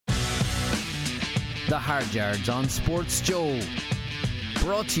The Hard Yards on Sports Joe.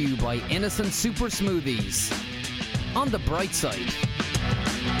 Brought to you by Innocent Super Smoothies. On the bright side. To the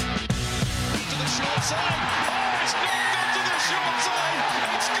short side. Oh, it's not gone to the short side.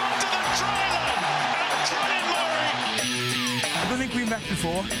 It's gone to the try line. And Colin Murray. I don't think we met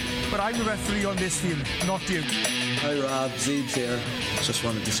before, but I'm the referee on this field, not you. Hi Rob, Zeebs here. Just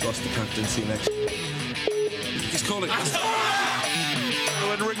want to discuss the captaincy next. He's calling.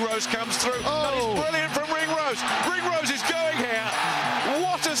 When Ringrose comes through. That is brilliant from Ringrose. Ringrose is going here.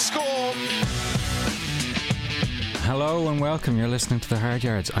 What a score. Hello and welcome. You're listening to The Hard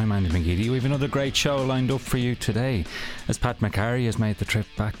Yards. I'm Andy McGeady. We have another great show lined up for you today, as Pat McCarry has made the trip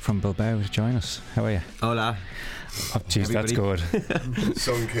back from Bilbao to join us. How are you? Hola. Oh jeez, that's good.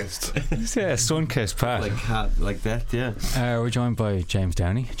 Sun-kissed. Yeah, sun-kissed Pat. Like that, yeah. We're joined by James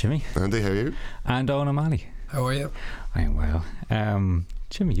Downey. Jimmy. Andy, how are you? And Owen O'Malley. How are you? I am well.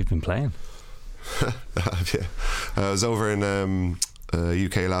 Jimmy, you've been playing. Yeah. I was over in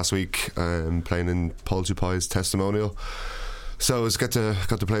UK last week playing in Paul Tupai's testimonial. So I was got to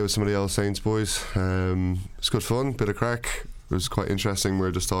play with some of the old Saints boys. It's good fun, bit of crack. It was quite interesting. We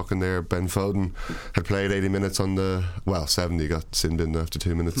were just talking there. Ben Foden had played 80 minutes on 70, got sin binned after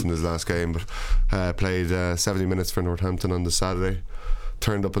 2 minutes in his last game, but played 70 minutes for Northampton on the Saturday.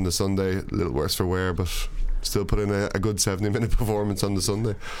 Turned up on the Sunday, a little worse for wear, but still put in a good 70-minute performance on the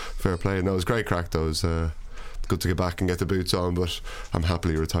Sunday. Fair play. No, it was great crack though. It was good to get back and get the boots on, but I'm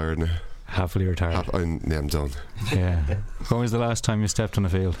happily retired now. Happily retired? I'm done. Yeah. When was the last time you stepped on a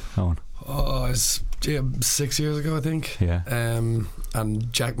field, Owen? Oh, it's 6 years ago, I think. Yeah.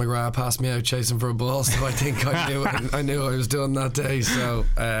 And Jack McGrath passed me out chasing for a ball, so I think I knew I was doing that day. So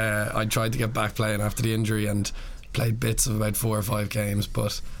I tried to get back playing after the injury and played bits of about 4 or 5 games,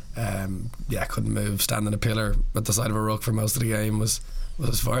 but I couldn't move. Standing a pillar at the side of a ruck for most of the game was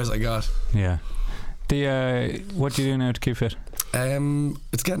as far as I got. Yeah. What do you do now to keep fit?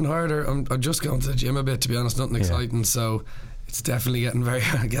 It's getting harder. I'm just going to the gym a bit, to be honest. Nothing exciting, so it's definitely getting very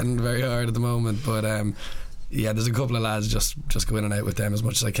hard at the moment. But there's a couple of lads, just go in and out with them as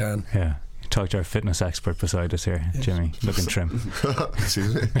much as I can. Yeah. Talk to our fitness expert beside us here, yes. Jimmy, looking trim.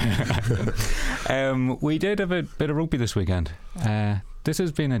 Excuse me. We did have a bit of rugby this weekend. This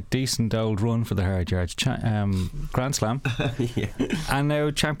has been a decent old run for the Hard Yards. Grand Slam. Yeah. And now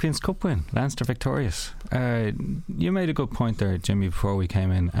Champions Cup win. Leinster victorious. You made a good point there, Jimmy, before we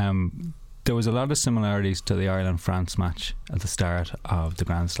came in. There was a lot of similarities to the Ireland-France match at the start of the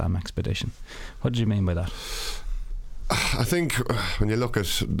Grand Slam expedition. What did you mean by that? I think when you look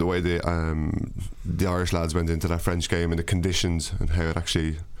at the way the Irish lads went into that French game and the conditions and how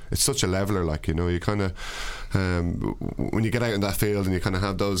it's such a leveller, like, you know, you kind of when you get out in that field and you kind of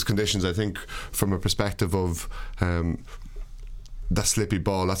have those conditions, I think from a perspective of that slippy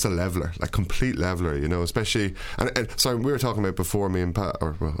ball, that's a leveller, like complete leveller, you know, especially and sorry, we were talking about before, me and Pat,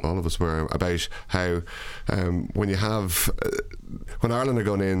 or well, all of us were, about how when you have when Ireland are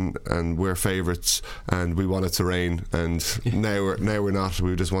going in and we're favourites and we want it to rain, and now we're not,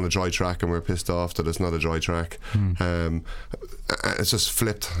 we just want a dry track and we're pissed off that it's not a dry track. It's just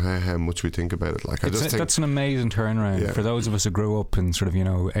flipped how much we think about it. Like, that's an amazing turnaround for those of us who grew up in sort of, you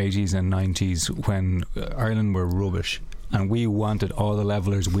know, 80s and 90s when Ireland were rubbish and we wanted all the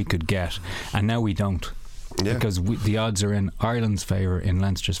levellers we could get, and now we don't. Yeah. Because the odds are in Ireland's favour, in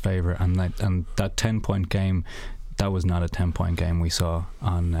Leinster's favour, and that 10-point game, that was not a 10-point game we saw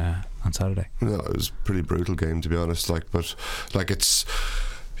on Saturday. No, it was a pretty brutal game, to be honest.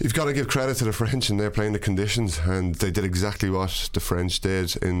 You've got to give credit to the French, and they're playing the conditions, and they did exactly what the French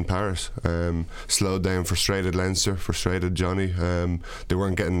did in Paris. Slowed down, frustrated Leinster, frustrated Johnny. They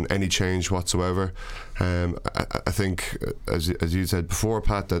weren't getting any change whatsoever. I think, as you said before,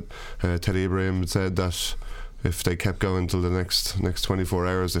 Pat, that Teddy Ibrahim said that if they kept going till the next 24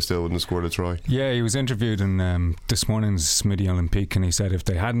 hours, they still wouldn't have scored a try. Yeah, he was interviewed in this morning's Midi Olympique, and he said if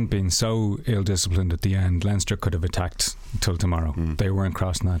they hadn't been so ill-disciplined at the end, Leinster could have attacked till tomorrow. They weren't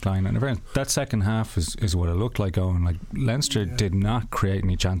crossing that line, and that second half is what it looked like, Owen. Like, Leinster did not create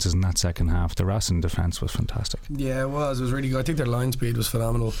any chances in that second half. The Racing defence was fantastic. Yeah, it was really good. I think their line speed was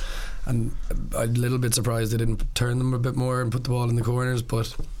phenomenal, and I'm a little bit surprised they didn't turn them a bit more and put the ball in the corners,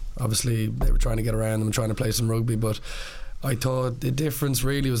 but obviously they were trying to get around them and trying to play some rugby. But I thought the difference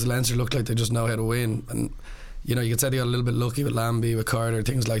really was Leinster looked like they just know how to win, and you know, you could say they got a little bit lucky with Lambie, with Carter,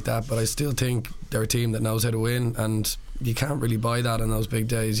 things like that, but I still think they're a team that knows how to win, and you can't really buy that on those big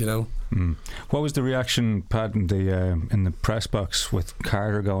days, you know. What was the reaction, Pat, in the press box with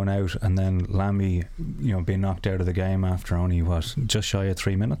Carter going out and then Lambie, you know, being knocked out of the game after only just shy of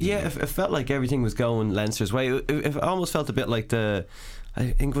 3 minutes? Yeah, it felt like everything was going Leinster's way. It almost felt a bit like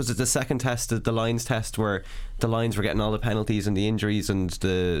I think was it the second test, the Lions test, where the Lions were getting all the penalties and the injuries, and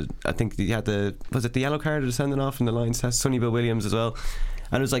I think you had was it the yellow card or sending off in the Lions test, Sonny Bill Williams as well.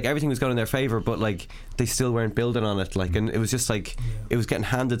 And it was like everything was going in their favour, but like they still weren't building on it. Like, and it was just like it was getting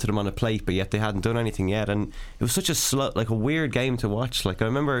handed to them on a plate, but yet they hadn't done anything yet. And it was such a weird game to watch. Like, I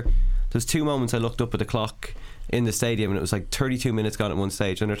remember there's 2 moments I looked up at the clock in the stadium, and it was like 32 minutes gone at one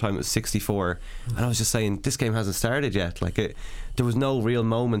stage. Another time it was 64, and I was just saying, this game hasn't started yet. Like, there was no real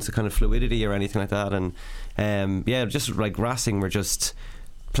moments of kind of fluidity or anything like that. And just like Racing were just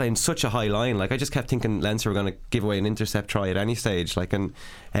playing such a high line. Like, I just kept thinking Leinster were going to give away an intercept try at any stage, like, and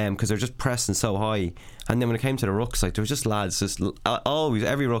because they're just pressing so high. And then when it came to the rucks, like, there was just lads just always,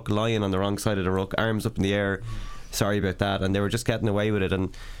 every ruck lying on the wrong side of the ruck, arms up in the air, sorry about that, and they were just getting away with it.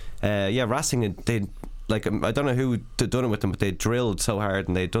 And Racing, they like, I don't know who done it with them, but they drilled so hard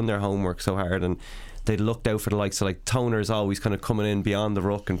and they'd done their homework so hard, and they'd looked out for the likes of like Toner's always kind of coming in beyond the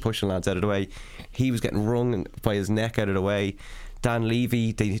ruck and pushing lads out of the way. He was getting wrung by his neck out of the way. Dan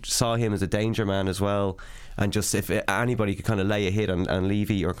Levy, they saw him as a danger man as well, and just if anybody could kind of lay a hit on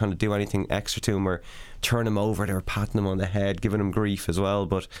Levy or kind of do anything extra to him or turn him over, they were patting him on the head, giving him grief as well.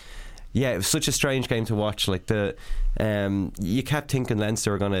 But yeah, it was such a strange game to watch. Like, you kept thinking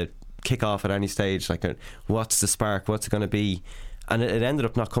Leinster were going to kick off at any stage, like, what's the spark, what's it going to be, and it ended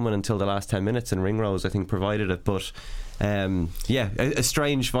up not coming until the last 10 minutes, and Ringrose I think provided it. But a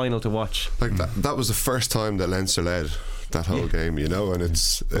strange final to watch. Like, that was the first time that Leinster led that whole game, you know, and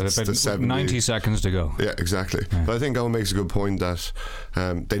it's the 90 seconds to go. Yeah, exactly. But I think Owen makes a good point that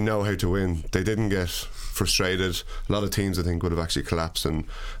they know how to win. They didn't get frustrated. A lot of teams, I think, would have actually collapsed and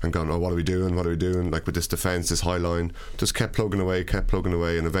gone, oh, what are we doing, like, with this defence, this high line, just kept plugging away,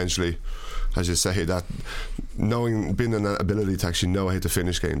 and eventually, as you say, that being in that ability to actually know how to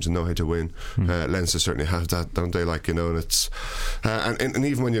finish games and know how to win. Leinster certainly have that, don't they? Like, you know, and it's and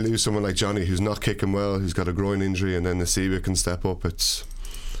even when you lose someone like Johnny, who's not kicking well, who's got a groin injury, and then the Nasiba can step up, it's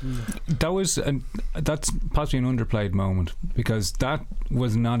that's possibly an underplayed moment, because that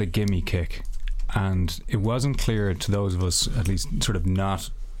was not a gimme kick, and it wasn't clear to those of us, at least sort of not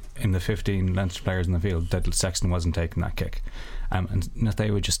in the 15 Leinster players in the field, that Sexton wasn't taking that kick. And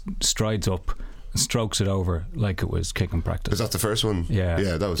Nathaniel just strides up, strokes it over like it was kicking practice. Is that the first one? Yeah,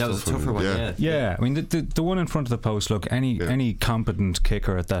 that was a tougher one. Yeah. I mean, the one in front of the post. Look, any competent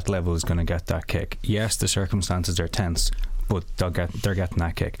kicker at that level is going to get that kick. Yes, the circumstances are tense, but they're getting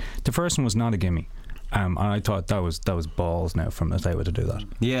that kick. The first one was not a gimme. And I thought that was balls now from Nathaniel to do that.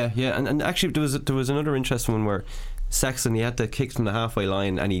 Yeah, and actually there was another interesting one where Sexton, he had the kick from the halfway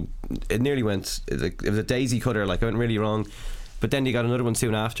line, and it nearly went. It was a daisy cutter, like, it went really wrong. But then he got another one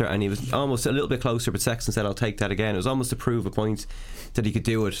soon after, and he was almost a little bit closer, but Sexton said, I'll take that again. It was almost to prove a point that he could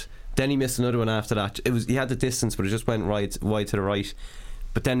do it. Then he missed another one after that. He had the distance, but it just went wide to the right.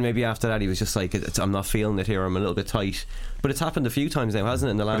 But then maybe after that he was just like, I'm not feeling it here, I'm a little bit tight. But it's happened a few times now, hasn't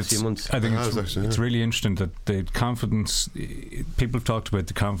it, in the last few months? I think it's really interesting that the confidence, people have talked about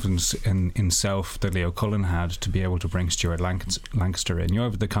the confidence in self that Leo Cullen had to be able to bring Stuart Lancaster in. You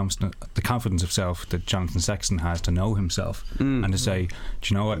have the confidence of self that Jonathan Sexton has to know himself and to say,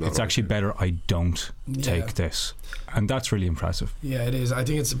 do you know what, it's actually better I don't take this. And that's really impressive. Yeah, it is. I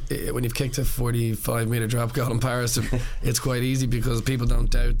think it's when you've kicked a 45-metre drop goal in Paris, it's quite easy because people don't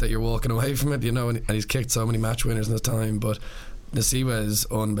doubt that you're walking away from it, you know, and he's kicked so many match winners in his time. But Nasiba is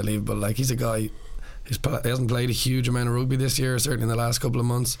unbelievable. Like, he's a guy he hasn't played a huge amount of rugby this year, certainly in the last couple of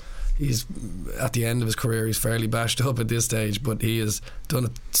months. He's at the end of his career, he's fairly bashed up at this stage, but he has done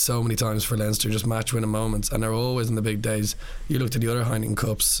it so many times for Leinster, just match winning moments, and they're always in the big days. You looked at the other Heineken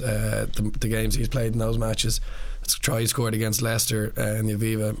Cups, the games he's played in those matches. It's a try he scored against Leicester in the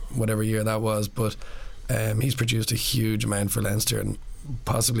Aviva, whatever year that was, but he's produced a huge amount for Leinster, and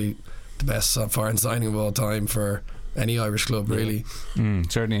possibly the best foreign signing of all time for any Irish club, really.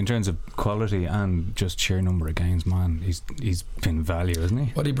 Certainly in terms of quality and just sheer number of games, man, he's been value, isn't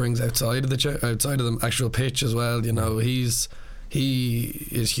he? What he brings outside of the actual pitch as well, you know, he is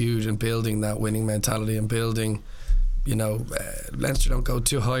huge in building that winning mentality and building, you know, Leinster don't go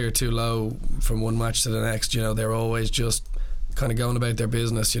too high or too low from one match to the next, you know, they're always just kind of going about their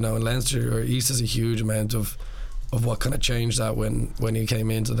business, you know, and Leinster, or East, has a huge amount of what kind of changed that when he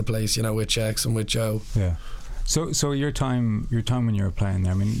came into the place, you know, with Chex and with Joe. Yeah. So your time when you were playing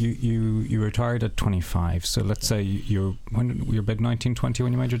there, I mean, you retired at 25. So let's say you're about 19, 20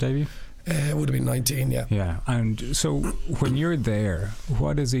 when you made your debut. It would have been 19, yeah. Yeah, and so when you're there,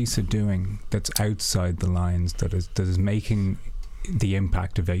 what is Issa doing that's outside the lines that is making the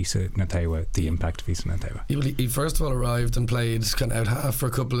impact of Issa Natewa the impact of Issa Natewa? He first of all arrived and played kind of out half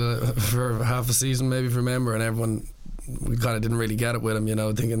for half a season, maybe, if you remember, and everyone we kind of didn't really get it with him,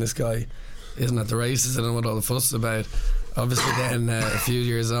 thinking this guy isn't at the races. I don't know what all the fuss is about. Obviously then a few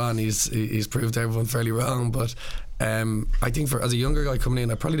years on he's proved everyone fairly wrong, but I think as a younger guy coming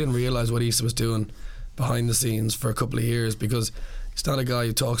in, I probably didn't realise what Issa was doing behind the scenes for a couple of years, because he's not a guy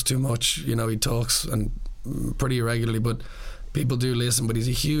who talks too much. He talks and pretty irregularly, but people do listen. But he's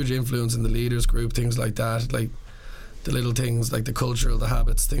a huge influence in the leaders group, things like that, like the little things like the cultural, the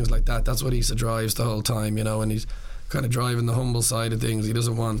habits, things like that. That's what Issa drives the whole time, and he's kind of driving the humble side of things. He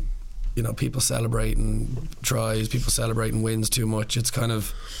doesn't want people celebrating tries, people celebrating wins too much. It's kind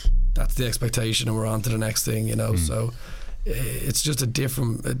of, that's the expectation, and we're on to the next thing, so it's just a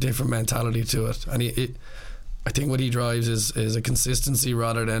different mentality to it. And I think what he drives is a consistency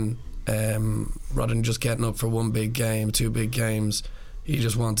rather than just getting up for one big game, two big games. He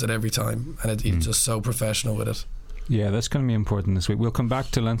just wants it every time, and he's just so professional with it. Yeah, that's going to be important this week. We'll come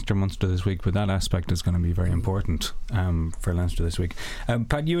back to Leinster Munster this week, but that aspect is going to be very important for Leinster this week.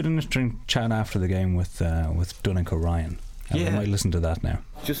 Pat, you had an interesting chat after the game with Donnacha Ryan. We might listen to that now.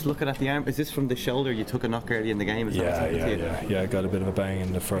 Just looking at the arm, is this from the shoulder? You took a knock early in the game. I got a bit of a bang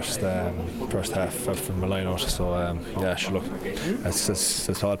in the first half from my line out. So look,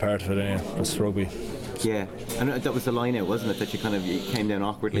 that's all part of it. It's rugby. Yeah, and that was the line out, wasn't it? That you came down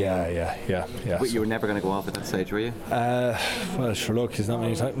awkwardly. Yeah. But you were never going to go off at that stage, were you? Well, sure. Look, there's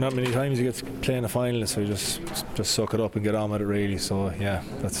not many times you get to play in a final, so you just suck it up and get on with it, really. So yeah,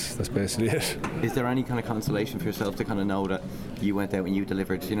 that's basically it. Is there any kind of consolation for yourself to kind of know that you went out and you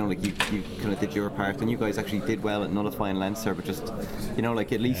delivered? You kind of did your part, and you guys actually did well at nullifying Leinster, but just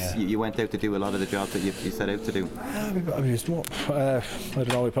at least you went out to do a lot of the job that you set out to do. I mean, it's more, I don't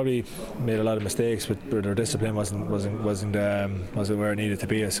know. We probably made a lot of mistakes, but our discipline wasn't where it needed to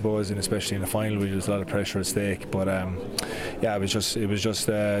be, I suppose, and especially in the final, there was a lot of pressure at stake. But it was just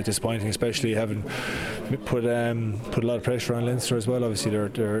disappointing, especially having put a lot of pressure on Leinster as well. Obviously,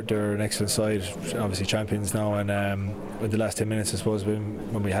 they're an excellent side, obviously champions now, and with the last 10 minutes, I suppose, when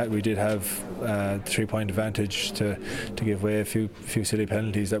we did have 3-point advantage to give away a few silly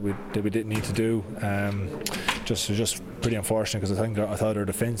penalties that we didn't need to do. Just pretty unfortunate, because I thought our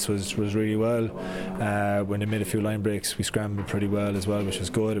defence was really well. When they made a few line breaks, we scrambled pretty well as well, which was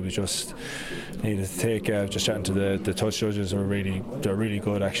good. It was just needed to take. Just chatting to the touch judges, they're really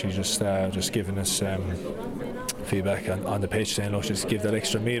good, actually. Just giving us feedback on the pitch, saying, look, just give that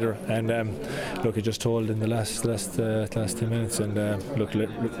extra metre. And look, it just told in the last 10 minutes. And look,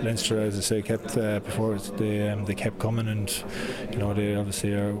 Leinster, as I say, kept before they kept coming, and they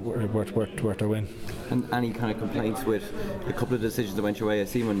obviously are worth their win. And any kind of complaints with a couple of decisions that went your way? I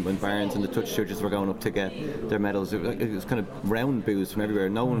see when Barnes and the touch judges were going up to get their medals, it was kind of round boos from everywhere.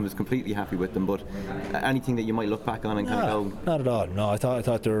 No one was completely happy with them, but anything that you might look back on and kind of go? Not at all. No, I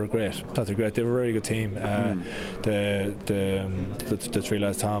thought they were great. They were a very good team. The three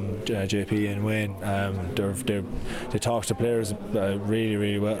lads, Tom, JP and Wayne, they talk to players really,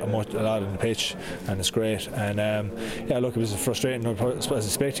 really well, a lot on the pitch, and it's great. And look, it was frustrating as a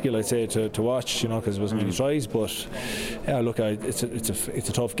spectacle, I'd say, to watch, because there wasn't many tries. But look, it's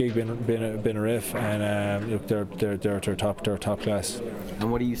a tough gig being a ref, and look, they're top class.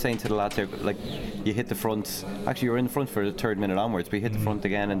 And what are you saying to the lads there? Like, you hit the front. Actually, you were in the front for the third minute onwards, but you hit the front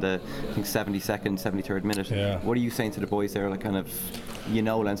again in the, I think, 72nd, 73rd minute. Yeah. What are you saying to the boys there? Like, kind of,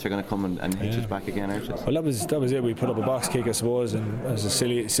 Leinster are going to come and hit us back again, aren't you? Well, that was it. We put up a box kick, I suppose, and it was a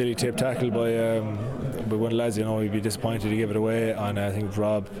silly tip tackle by one of the lads. We'd be disappointed to give it away on, I think,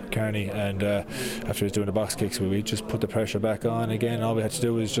 Rob Kearney, and after he was doing the box kicks, we just put the pressure back on again. All we had to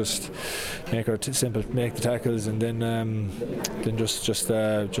do was just make the tackles, and then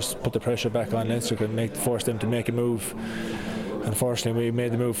just put the pressure back on Leinster and force them to make a move. Unfortunately, we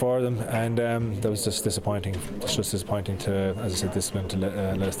made the move for them, and that was just disappointing. It's just disappointing to, as I said, discipline to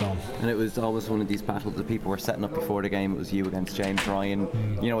let us down. And it was always one of these battles that people were setting up before the game. It was you against James Ryan.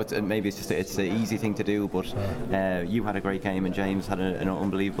 It's an easy thing to do, but you had a great game, and James had an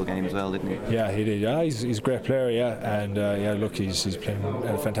unbelievable game as well, didn't he? Yeah, he did. Yeah, he's a great player. Yeah, and look, he's playing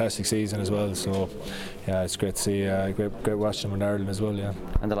a fantastic season as well. So yeah, it's great to see. Great watching him in Ireland as well. Yeah.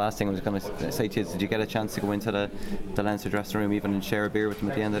 And the last thing I was going to say to you is, did you get a chance to go into the Leinster dressing room even and share a beer with them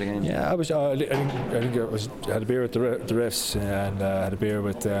at the end of the game? Yeah, I had a beer with the refs, and had a beer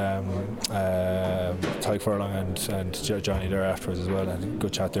with Tyke Furlong and Johnny there afterwards as well, and a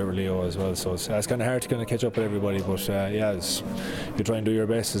good chat there with Leo as well. So it's kind of hard to kind of catch up with everybody, but you try and do your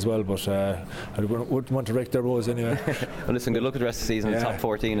best as well, but I wouldn't want to wreck their roles anyway. Well, listen, good luck with the rest of the season. Top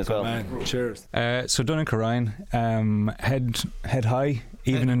 14 as well. Man. Cheers. So Donnacha Ryan, head high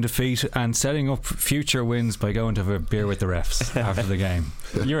even in defeat, and setting up future wins by going to have a beer with the refs after the game.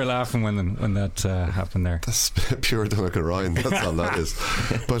 You were laughing when that happened there. That's pure Donnacha Ryan. That's all that is.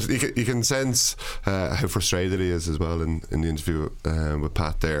 But you can sense how frustrated he is as well in the interview with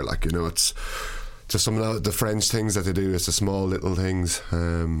Pat there. Like, you know, it's just some of the French things that they do. It's the small little things.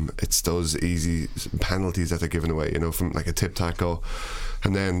 It's those easy penalties that they're giving away, you know, from like a tip tackle.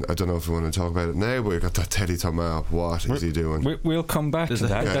 And then, I don't know if we want to talk about it now, but we've got that Teddy Thomas. What is he doing? We'll come back to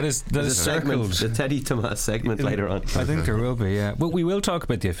that. Yeah. That is circled. The Teddy Thomas segment later on. I think there will be, yeah. But we will talk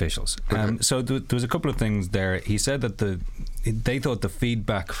about the officials. So there was a couple of things there. He said that they thought the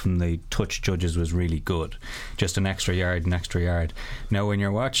feedback from the touch judges was really good. Just an extra yard. Now, when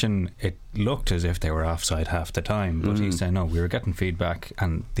you're watching, it looked as if they were offside half the time. But he said, no, we were getting feedback,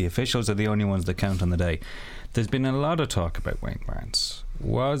 and the officials are the only ones that count on the day. There's been a lot of talk about Wayne Barnes.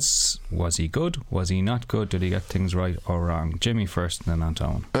 Was he good? Was he not good? Did he get things right or wrong? Jimmy first and then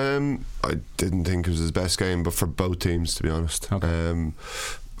Antoine. I didn't think it was his best game, but for both teams, to be honest. Okay.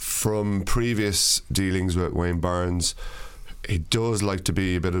 From previous dealings with Wayne Barnes, he does like to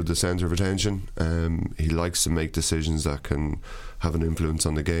be a bit of the centre of attention. He likes to make decisions that can have an influence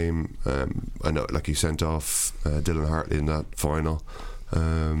on the game. I know, like, he sent off Dylan Hartley in that final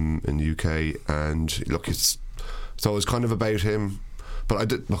in the UK, and look, it's always kind of about him.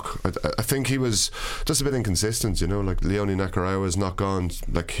 But I think he was just a bit inconsistent, you know. Like, Leone Nakarawa's not gone.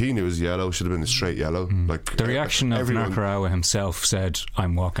 Like, he knew his yellow should have been a straight yellow. Like, the reaction of Nakarawa himself said,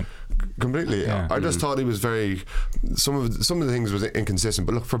 "I'm walking." Completely. Yeah. I just thought he was very. Some of the things was inconsistent.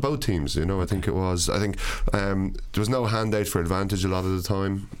 But look, for both teams, you know, I think there was no handout for advantage a lot of the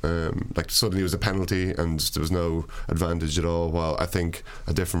time. Like, suddenly it was a penalty and there was no advantage at all. While I think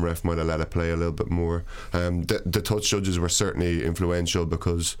a different ref might have let it play a little bit more. The touch judges were certainly influential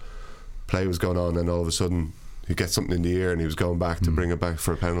because play was going on and all of a sudden he gets something in the ear and he was going back to bring it back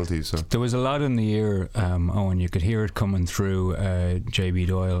for a penalty. So there was a lot in the ear, Owen. You could hear it coming through JB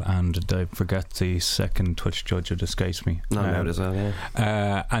Doyle, and I forget the second touch judge, it escapes me. Out as well,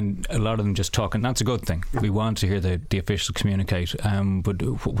 yeah. And a lot of them just talking. That's a good thing. We want to hear the officials communicate. But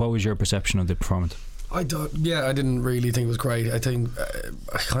what was your perception of the performance? I didn't really think it was great. I think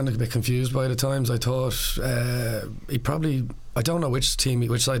I kind of a bit confused by it at times. I thought he probably, I don't know which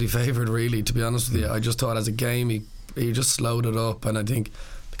side he favoured, really, to be honest with you. I just thought as a game he just slowed it up, and I think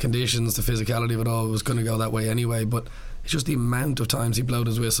the conditions, the physicality of it all was going to go that way anyway. But it's just the amount of times he blowed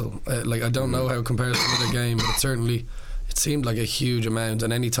his whistle. Like, I don't know how it compares to the game, but it seemed like a huge amount,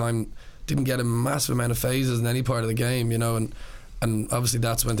 and any time didn't get a massive amount of phases in any part of the game, you know, and obviously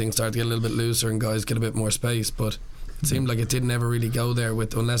that's when things start to get a little bit looser and guys get a bit more space, but it seemed like it didn't ever really go there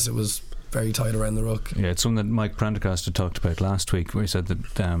unless it was very tight around the ruck. Yeah, it's something that Mike Prendergast had talked about last week, where he said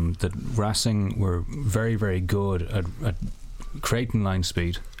that Racing were very, very good at creating line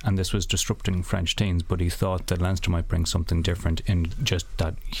speed, and this was disrupting French teams, but he thought that Leinster might bring something different in just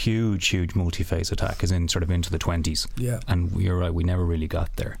that huge multi-phase attack, as in sort of into the 20s. Yeah. And you're right, we never really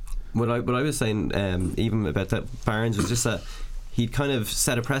got there. What I was saying even about that Barnes was just that he'd kind of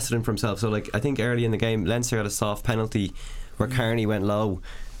set a precedent for himself. So, like, I think early in the game Leinster got a soft penalty where Carney went low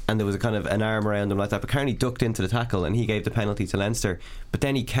and there was a kind of an arm around him like that, but Carney ducked into the tackle and he gave the penalty to Leinster. But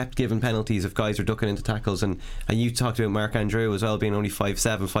then he kept giving penalties if guys were ducking into tackles, and you talked about Mark Andrew as well being only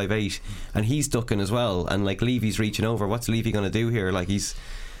 5'7", 5'8", and he's ducking as well, and like Levy's reaching over. What's Levy going to do here? Like,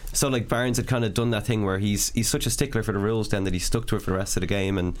 so like Barnes had kind of done that thing where he's such a stickler for the rules then that he stuck to it for the rest of the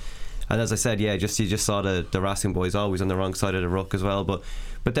game, and as I said, yeah, you just saw the Racing boys always on the wrong side of the ruck as well, but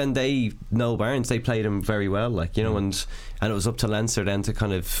then they know Barnes, they played him very well, like, you know, and it was up to Leinster then to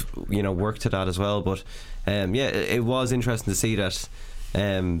kind of, you know, work to that as well. But it was interesting to see that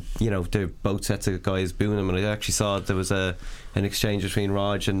you know, they're both sets of guys booing him, and I actually saw there was an exchange between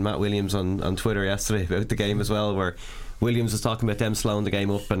Rog and Matt Williams on Twitter yesterday about the game as well, where Williams was talking about them slowing the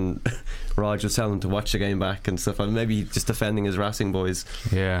game up and Rog was telling him to watch the game back and stuff, and maybe just defending his Racing boys.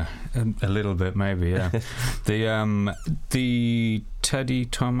 Yeah, a little bit maybe, yeah. The Teddy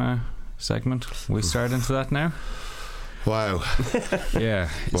Thomas segment, we start into that now. Wow. Yeah.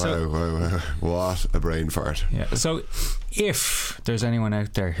 Wow. What a brain fart. Yeah. So if there's anyone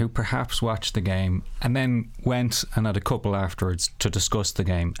out there who perhaps watched the game and then went and had a couple afterwards to discuss the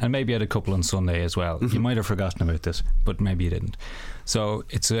game, and maybe had a couple on Sunday as well, you might have forgotten about this, but maybe you didn't. So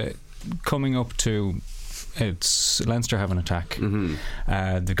it's coming up to, it's Leinster have an attack.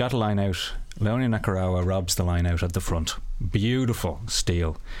 They've got a line out. Leone Nakarawa robs the line out at the front. Beautiful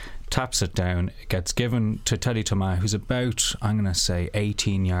steal. Taps it down, it gets given to Teddy Thomas, who's about, I'm going to say,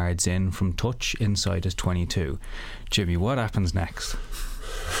 18 yards in from touch inside his 22. Jimmy, what happens next?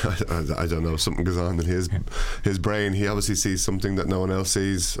 I don't know, something goes on in his brain. He obviously sees something that no one else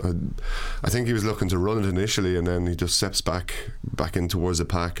sees. I think he was looking to run it initially, and then he just steps back in towards the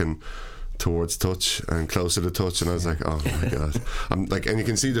pack and towards touch and closer to touch, and I was like, oh my god. I'm like, and you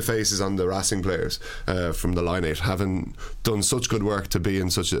can see the faces on the Racing players from the line 8 having done such good work to be in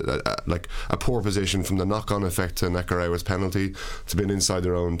such a poor position, from the knock-on effect to Nakarawa's penalty to being inside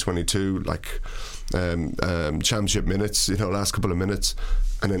their own 22, like championship minutes, last couple of minutes,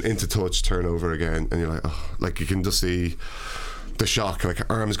 and then into touch, turnover again, and you're like, oh, like you can just see the shock, like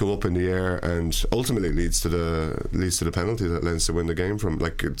arms go up in the air, and ultimately leads to the penalty that Leinster win the game from.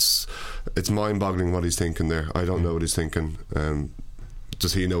 Like it's mind-boggling what he's thinking there. I don't know what he's thinking.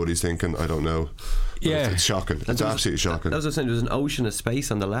 Does he know what he's thinking? I don't know. Yeah, it's shocking. It's absolutely shocking. That was what I was saying. There was an ocean of space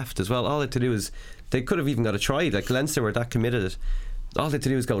on the left as well. All they had to do is, they could have even got a try. Like Leinster were that committed. All they had to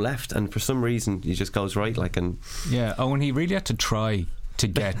do is go left, and for some reason he just goes right. Like, and and he really had to try to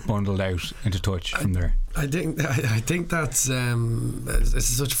get bundled out into touch from there. I think that's it's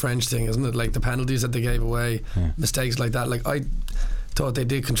such a French thing, isn't it? Like the penalties that they gave away, mistakes like that. Like I thought they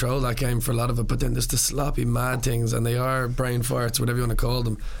did control that game for a lot of it, but then there's the sloppy mad things, and they are brain farts, whatever you want to call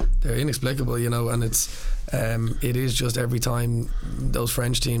them. They're inexplicable, and it is just every time those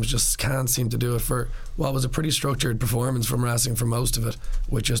French teams just can't seem to do it for what was a pretty structured performance from Racing for most of it,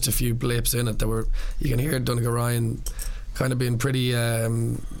 with just a few blips in it. You can hear Donegal Ryan kind of being pretty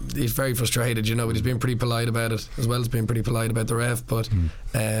he's very frustrated, but he's being pretty polite about it, as well as being pretty polite about the ref, but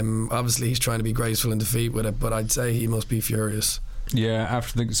obviously he's trying to be graceful in defeat with it, but I'd say he must be furious. Yeah,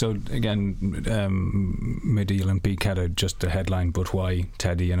 so again, Midi Olympique had just a headline, but why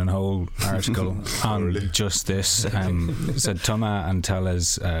Teddy, in a whole article on just this, said Tuma and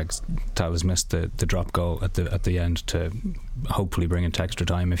Talas missed the drop goal at the end to hopefully bring it to extra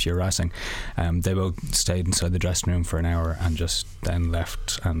time if you're Racing. They both stayed inside the dressing room for an hour and just then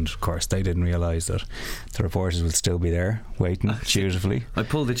left, and of course they didn't realise that the reporters would still be there waiting dutifully. I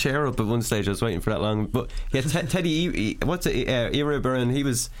pulled the chair up at one stage. I was waiting for that long, but yeah, Teddy, Iraburn, he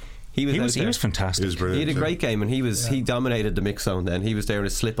was fantastic. He was brilliant. He had a great game, and he dominated the mix zone. Then he was there in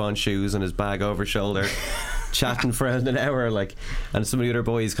his slip-on shoes and his bag over his shoulder, chatting for an hour, and some of the other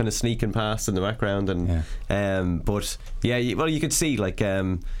boys kind of sneaking past in the background. And but you could see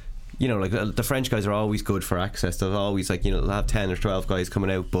the French guys are always good for access. They'll always they'll have 10 or 12 guys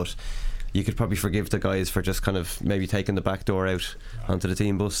coming out, but you could probably forgive the guys for just kind of maybe taking the back door out onto the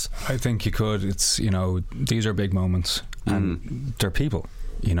team bus. I think you could. It's these are big moments, and they're people,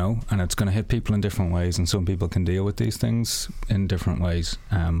 and it's going to hit people in different ways, and some people can deal with these things in different ways.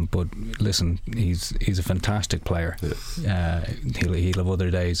 But listen, he's a fantastic player. He'll have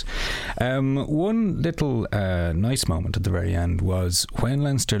other days. One little nice moment at the very end was when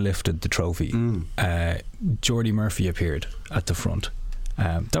Leinster lifted the trophy. Jordy Murphy appeared at the front.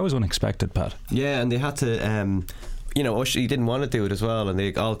 That was unexpected, Pat. Yeah, and they had to he didn't want to do it as well, and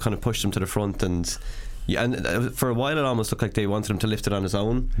they all kind of pushed him to the front, and for a while it almost looked like they wanted him to lift it on his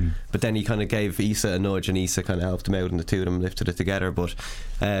own, but then he kind of gave Issa a nudge, and Issa kind of helped him out, and the two of them lifted it together. But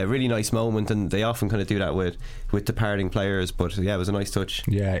really nice moment, and they often kind of do that with departing players, but it was a nice touch.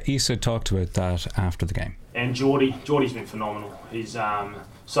 Yeah, Issa talked about that after the game. And Jordy's been phenomenal. He's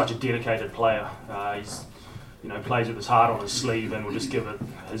such a dedicated player. He's plays with his heart on his sleeve and will just give it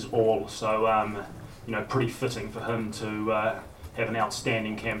his all. So, pretty fitting for him to have an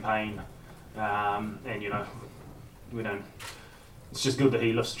outstanding campaign. And we don't. It's just good that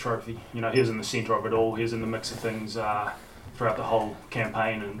he lifts the trophy. He was in the centre of it all. He was in the mix of things throughout the whole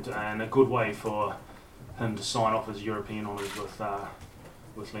campaign, and a good way for him to sign off his European honours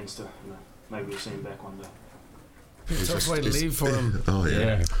with Leinster. Maybe we'll see him back one day. It's a tough way to leave for him. Oh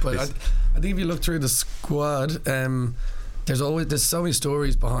yeah. But I think if you look through the squad, there's so many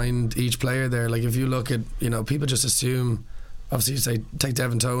stories behind each player there. Like if you look at, people just assume, obviously you say take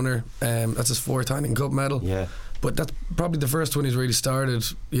Devin Toner, that's his 4th Heineken Cup medal. Yeah. But that's probably the first one he's really started,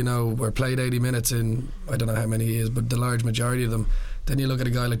 or played 80 minutes in, I don't know how many he is, but the large majority of them. Then you look at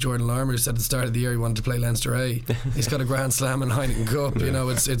a guy like Jordan Larmour, who said at the start of the year he wanted to play Leinster A. He's got a Grand Slam and Heineken Cup.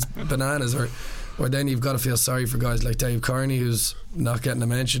 It's bananas. Or then you've got to feel sorry for guys like Dave Carney, who's not getting a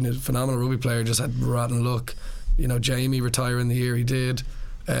mention. He's a phenomenal rugby player, just had rotten luck. Jamie retiring the year he did,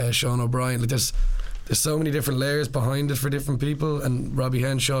 Sean O'Brien. There's so many different layers behind it for different people. And Robbie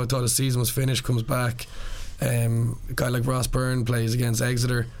Henshaw, thought his season was finished, comes back. A guy like Ross Byrne plays against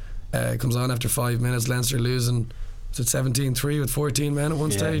Exeter, comes on after 5 minutes. Leinster losing, was it 17-3 with 14 men at one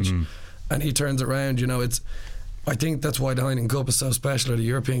stage, and he turns it around. I think that's why the Heineken Cup is so special, or the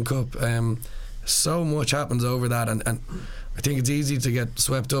European Cup. so much happens over that, and I think it's easy to get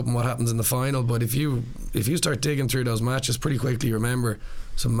swept up in what happens in the final, but if you start digging through those matches pretty quickly, you remember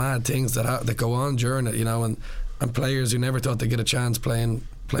some mad things that go on during it, and players who never thought they'd get a chance playing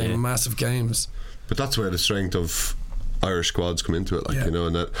massive games. But that's where the strength of Irish squads come into it,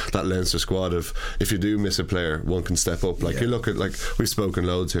 and that Leinster squad of, if you do miss a player, one can step up. You look at, we've spoken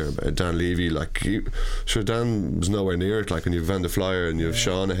loads here about Dan Levy, Dan was nowhere near it, and you've Van der Flyer and you've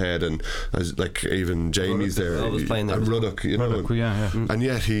Sean ahead, and even Jamie's there, and Ruddock, and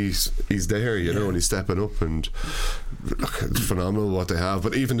yet he's there, and he's stepping up, and look, it's phenomenal what they have.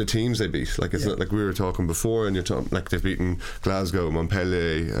 But even the teams they beat, it's not like we were talking before, and you're talking they've beaten Glasgow,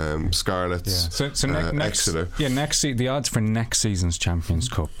 Montpellier, Scarlets, Exeter. Next the odds for next season's Champions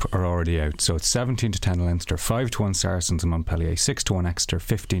Cup are already out. So it's 17-10 Leinster, 5-1 Saracens and Montpellier, 6-1 Exeter,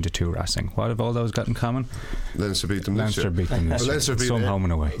 15-2 Racing. What have all those got in common? Leinster beat them this year. Some home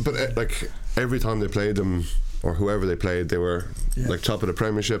and away. But every time they played them, or whoever they played, they were top of the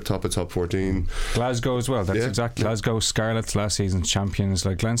Premiership, top of top 14. Glasgow as well. That's exactly Glasgow Scarlets, last season's champions.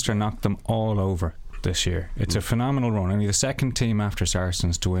 Leinster knocked them all over this year. It's a phenomenal run. Only the second team after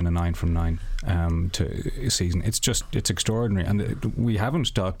Saracens to win a 9 from 9 season. It's extraordinary, and we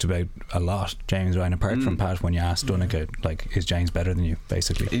haven't talked about a lot James Ryan, apart from Pat when you asked Donncha, is James better than you,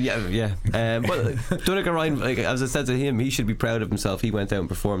 basically? But Donncha Ryan, as I said to him, he should be proud of himself. He went out and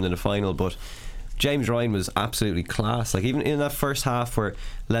performed in the final, but James Ryan was absolutely class. Even in that first half where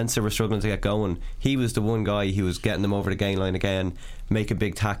Leinster were struggling to get going, he was the one guy who was getting them over the gain line again, making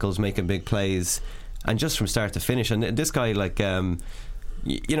big tackles, making big plays, and just from start to finish. And this guy, having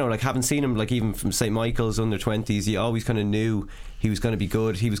seen him, even from St Michael's under 20s, you always kind of knew he was going to be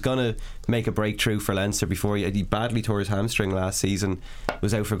good. He was going to make a breakthrough for Leinster before he badly tore his hamstring last season,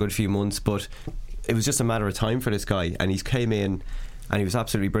 was out for a good few months, but it was just a matter of time for this guy, and he came in and he was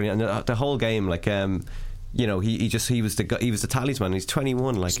absolutely brilliant. And the whole game, he was the talisman. He's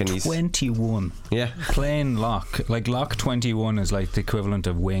 21, and he's 21. Yeah, playing lock. Lock 21 is the equivalent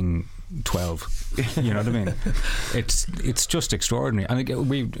of wing 12. You know what I mean? It's just extraordinary. And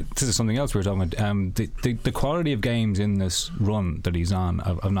this is something else we were talking about. The quality of games in this run that he's on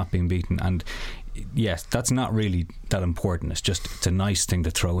of not being beaten, and yes, that's not really that important. It's a nice thing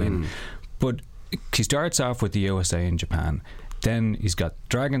to throw in. But he starts off with the USA and Japan. Then he's got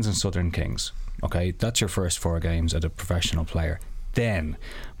Dragons and Southern Kings. Okay, that's your first 4 games as a professional player. Then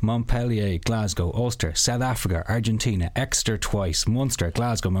Montpellier, Glasgow, Ulster, South Africa, Argentina, Exeter twice, Munster,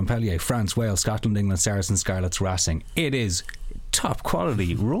 Glasgow, Montpellier, France, Wales, Scotland, England, Saracens, Scarlets, Racing. It is top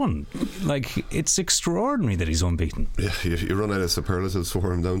quality run. It's extraordinary that he's unbeaten. Yeah, you run out of superlatives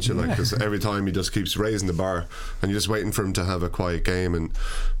for him, don't you? Because every time he just keeps raising the bar, and you're just waiting for him to have a quiet game, and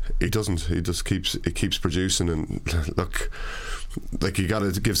he doesn't. He just keeps producing. And look, you got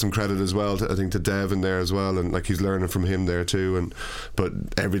to give some credit as well I think to Dev in there as well, and he's learning from him there too. But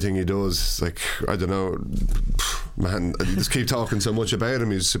everything he does, I don't know, man, you just keep talking so much about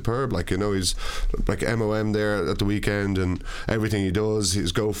him. He's superb. He's MOM there at the weekend, and everything he does,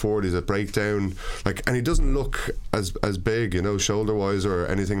 he's go forward, he's a breakdown, and he doesn't look as big, shoulder wise or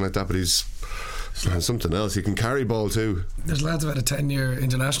anything like that, but he's something else. He can carry ball too. There's lads who've had a 10-year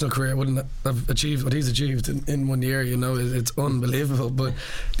international career wouldn't have achieved what he's achieved in 1 year. It's unbelievable. But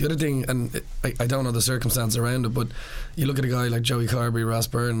the other thing, and I don't know the circumstance around it, but you look at a guy like Joey Carberry, Ross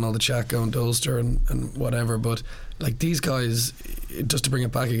Byrne, and all the chat going to Ulster and whatever, but these guys, just to bring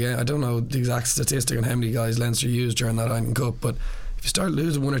it back again, I don't know the exact statistic on how many guys Leinster used during that Heineken Cup, but if you start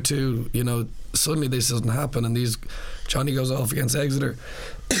losing 1 or 2, suddenly this doesn't happen, and Johnny goes off against Exeter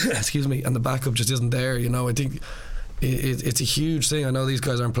excuse me, and the backup just isn't there. I think it's a huge thing. I know these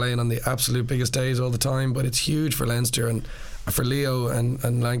guys aren't playing on the absolute biggest days all the time, but it's huge for Leinster and for Leo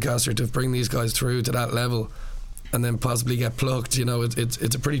and Lancaster to bring these guys through to that level and then possibly get plucked.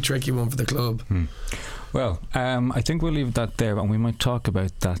 It's a pretty tricky one for the club. Well, I think we'll leave that there, and we might talk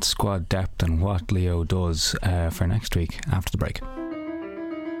about that squad depth and what Leo does for next week after the break.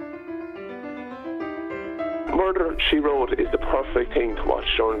 Murder, She Wrote is the perfect thing to watch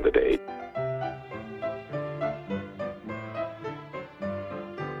during the day.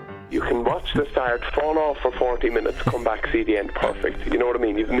 You can watch the start, fall off for 40 minutes, come back, see the end, perfect. You know what I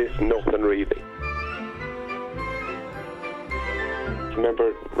mean? You've missed nothing really.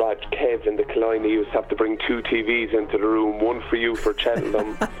 Remember Kev in the Killiney used to have to bring 2 TVs into the room, one for you for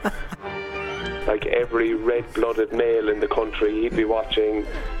Cheltenham. Every red-blooded male in the country, he'd be watching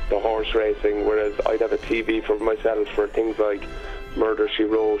the horse racing, whereas I'd have a TV for myself for things like Murder, She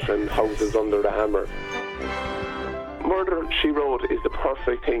Wrote and Houses Under the Hammer. Murder, She Wrote is the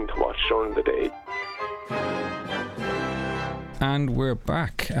perfect thing to watch during the day. And we're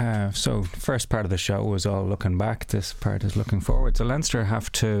back. So first part of the show was all looking back. This part is looking forward. So Leinster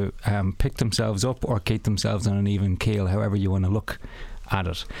have to pick themselves up or keep themselves on an even keel, however you want to look at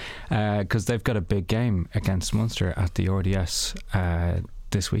it, because they've got a big game against Munster at the RDS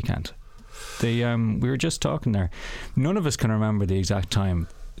this weekend. We were just talking there. None of us can remember the exact time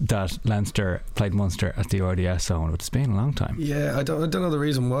that Leinster played Munster at the RDS zone. It's been a long time. Yeah, I don't know the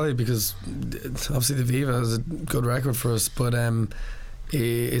reason why, because obviously the Viva has a good record for us, but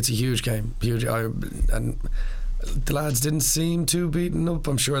it's a huge game, huge. And the lads didn't seem too beaten up.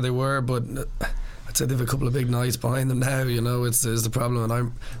 I'm sure they were, but I'd say they have a couple of big nights behind them now. You know, it's the problem.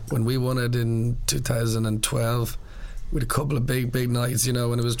 And when we won it in 2012, with a couple of big nights, you know,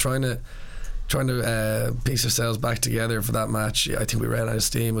 when it was trying to piece ourselves back together for that match. I think we ran out of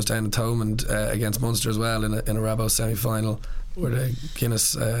steam. Was down at Thomond against Munster as well in a Rabo semi-final, or the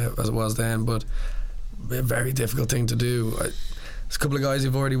Guinness as it was then. But a very difficult thing to do. There's a couple of guys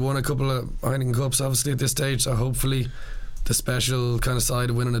who've already won a couple of Heineken Cups, obviously, at this stage. So hopefully the special kind of side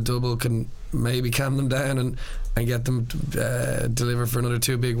of winning a double can maybe calm them down and get them to deliver for another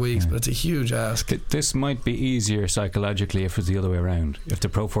 2 big weeks. But it's a huge ask. This might be easier psychologically if it was the other way around. If the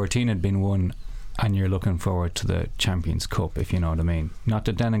Pro 14 had been won and you're looking forward to the Champions Cup, if you know what I mean. Not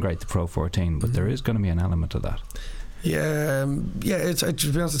to denigrate the Pro 14, but there is going to be an element of that. Yeah, it's to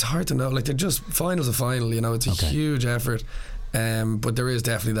be honest, it's hard to know. Like, they're just finals a final, you know. It's a huge effort, but there is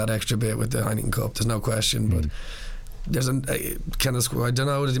definitely that extra bit with the Heineken Cup. There's no question, but there's a kind of squad. I don't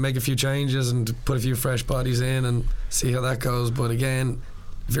know, does he make a few changes and put a few fresh bodies in and see how that goes? But again,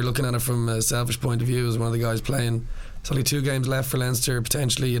 if you're looking at it from a selfish point of view, as one of the guys playing, there's only 2 games left for Leinster.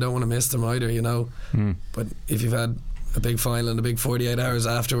 Potentially you don't want to miss them either, you know. But if you've had a big final and a big 48 hours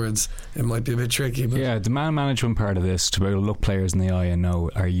afterwards, it might be a bit tricky. But yeah, the man management part of this, to be able to look players in the eye and know,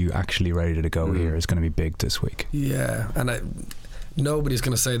 are you actually ready to go here, is going to be big this week. Yeah, and nobody's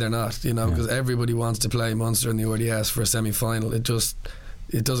going to say they're not, you know, because everybody wants to play Munster in the RDS for a semi-final. It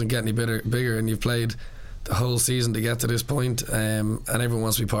doesn't get any bigger, and you've played the whole season to get to this point, and everyone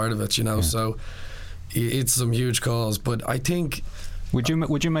wants to be part of it, you know. So it's some huge calls, but I think. Would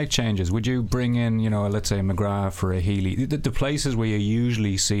you make changes? Would you bring in, you know, let's say McGrath or a Healy, the places where you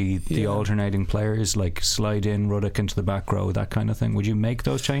usually see the alternating players, like slide in Ruddock into the back row, that kind of thing? Would you make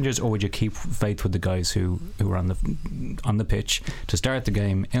those changes, or would you keep faith with the guys who are on the pitch to start the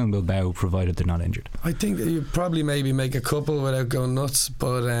game in Bilbao, provided they're not injured? I think that you probably maybe make a couple without going nuts,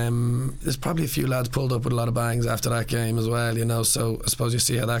 but there's probably a few lads pulled up with a lot of bangs after that game as well, you know. So I suppose you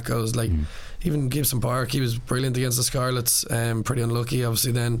see how that goes. Like even Gibson Park, he was brilliant against the Scarlets. Pretty unlucky,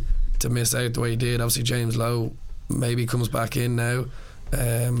 obviously, then to miss out the way he did. Obviously, James Lowe maybe comes back in now.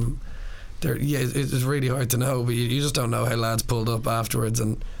 It's really hard to know, but you just don't know how lads pulled up afterwards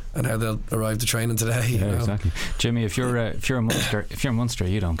and how they'll arrive to training today. You know? Exactly. Jimmy, if you're Munster,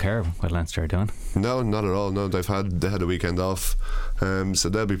 you don't care what Leinster are doing. No, not at all. No, they had a weekend off, so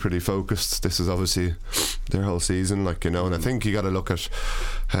they'll be pretty focused. This is obviously their whole season, like, you know. And I think you got to look at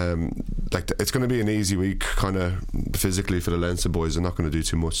it's going to be an easy week, kind of physically, for the Leinster boys. They're not going to do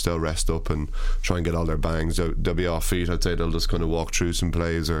too much. They'll rest up and try and get all their bangs. They'll be off feet. I'd say they'll just kind of walk through some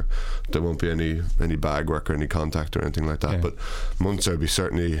plays, or there won't be any bag work or any contact or anything like that. But Munster will be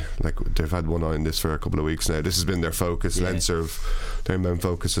certainly, like, they've had one eye on this for a couple of weeks now. This has been their focus. Leinster, their main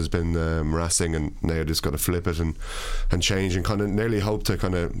focus has been Racing, and now they've just got to flip it and change and kind of nearly hope to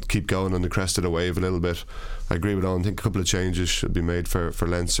kind of keep going on the crest of the wave a little bit. I agree with Owen. I think a couple of changes should be made for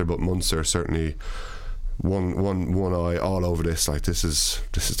Leinster, but Munster certainly one eye all over this. Like, this is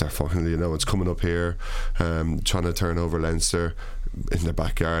their final, you know. It's coming up here, trying to turn over Leinster in their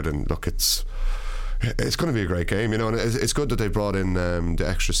backyard, and look, it's going to be a great game, you know. And it's good that they brought in the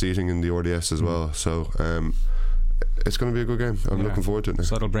extra seating in the RDS as well. So it's going to be a good game. I'm looking forward to it now.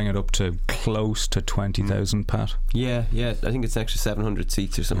 So that'll bring it up to close to 20,000, Pat. Yeah. I think it's an extra 700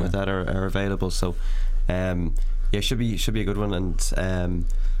 seats or something like that are available. So should be a good one. And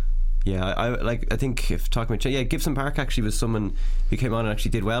I think if talking about Gibson Park actually was someone who came on and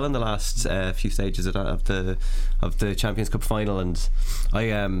actually did well in the last few stages of the Champions Cup final, and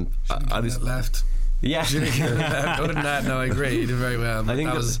I was left. Yeah. Other than that, no, I agree. He did very well. I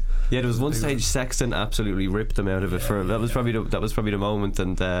think there was one stage Sexton absolutely ripped them out of it. That was probably the moment,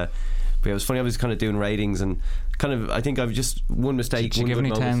 and But yeah, it was funny. I was kind of doing ratings and I think I've just one mistake. Did you give any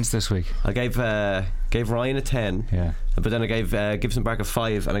tens this week? I gave Ryan a 10. Yeah. But then I gave Gibson Park a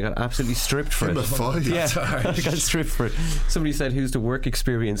 5, and I got absolutely stripped for it. A 5? Yeah, I got stripped for it. Somebody said, "Who's the work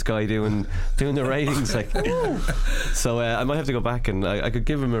experience guy doing the ratings?" Like, so I might have to go back and I could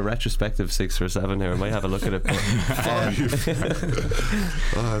give him a retrospective 6 or 7 here. I might have a look at it.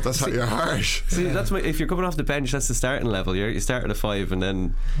 But, that's how you're harsh. See, that's if you're coming off the bench, that's the starting level. You start at a 5 and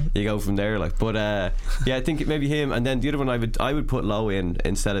then you go from there. Like, but yeah, I think maybe him, and then the other one I would put Lowe in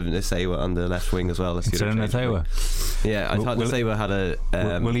instead of Nasewa on the left wing as well. Instead of Nasewa. Yeah, I thought Nasewa had a.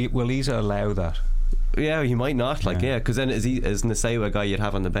 Will Isa allow that? Yeah, he might not. Like, yeah, because then is Nasewa a guy you'd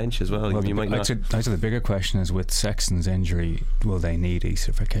have on the bench as well? You might not. I'd say the bigger question is, with Sexton's injury, will they need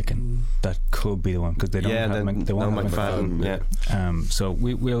Isa for kicking? That could be the one, because they don't have McFadden. Yeah. So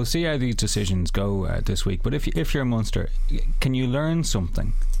we'll see how these decisions go this week. But if you're Munster, can you learn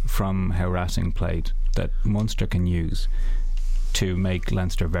something from how Racing played that Munster can use to make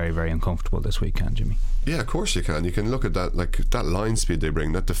Leinster very, very uncomfortable this weekend, Jimmy? Yeah, of course you can. You can look at that, like that line speed they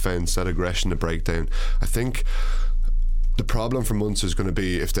bring, that defence, that aggression, the breakdown. I think the problem for Munster is going to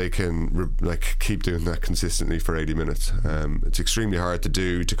be if they can keep doing that consistently for 80 minutes. It's extremely hard to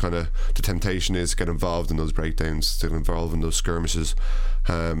do. The temptation is to get involved in those breakdowns, to get involved in those skirmishes.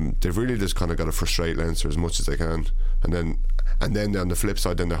 They've really just kind of got to frustrate Leinster as much as they can, and then on the flip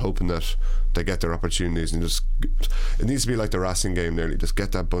side, then they're hoping that they get their opportunities, and just it needs to be like the Racing game nearly. Just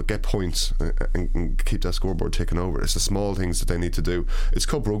get points and keep that scoreboard ticking over. It's the small things that they need to do. It's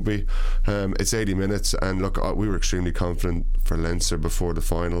Cup rugby. It's 80 minutes, and look, we were extremely confident for Leinster before the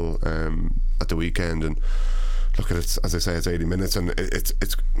final at the weekend, and look at it, as I say, it's 80 minutes, and it's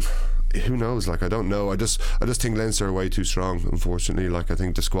who knows? Like, I don't know. I just think Leinster are way too strong, unfortunately. Like, I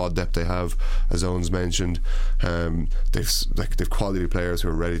think the squad depth they have, as Owen's mentioned, they've quality players who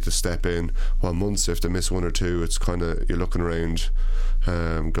are ready to step in. While Munster, if they miss one or two, it's kind of, you're looking around,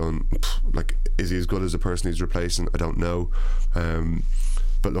 going, like, is he as good as the person he's replacing? I don't know.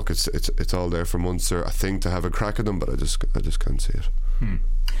 But look, it's all there for Munster, I think, to have a crack at them, but I just can't see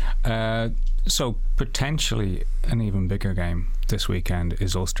it. So potentially an even bigger game this weekend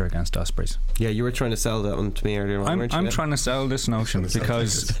is Ulster against Ospreys. Yeah, you were trying to sell that one to me earlier on, weren't you? I'm trying to sell this notion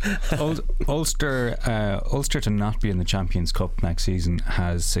because Ulster to not be in the Champions Cup next season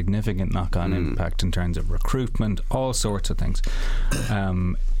has significant knock-on impact in terms of recruitment, all sorts of things.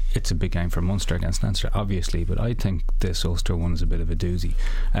 It's a big game for Munster against Leinster, obviously, but I think this Ulster one is a bit of a doozy.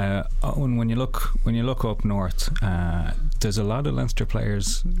 When you look up north, there's a lot of Leinster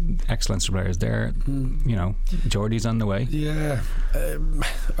players, ex-Leinster players there. You know, Geordie's on the way. Yeah,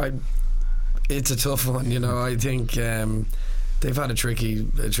 it's a tough one. You know, I think they've had a tricky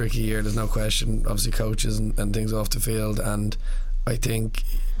year. There's no question. Obviously, coaches and things off the field, and I think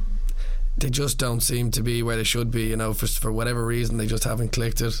they just don't seem to be where they should be, you know, for whatever reason. They just haven't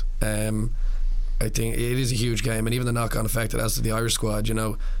clicked it. I think it is a huge game, and even the knock-on effect it has to the Irish squad, you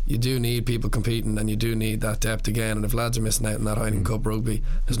know, you do need people competing, and you do need that depth again, and if lads are missing out on that Heineken Cup rugby,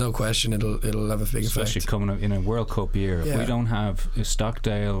 there's no question it'll have a big effect. Especially coming up in a World Cup year. If we don't have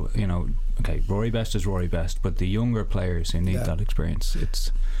Stockdale, you know, okay, Rory Best is Rory Best, but the younger players who need that experience,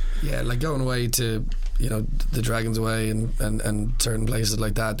 it's... Yeah, like going away to, you know, the Dragons away and certain places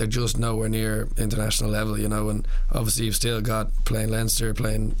like that, they're just nowhere near international level, you know, and obviously you've still got playing Leinster,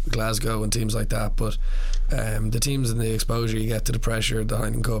 playing Glasgow and teams like that, but the teams and the exposure you get to the pressure, the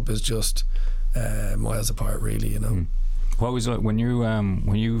Heineken Cup is just miles apart, really, you know. What was it like when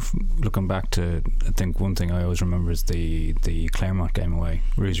you looking back to? I think one thing I always remember is the Claremont game away.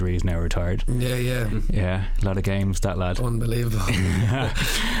 Roosery is now retired. Yeah. A lot of games, that lad. Unbelievable.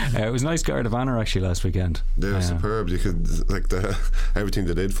 It was a nice guard of honour actually last weekend. They were superb. You could everything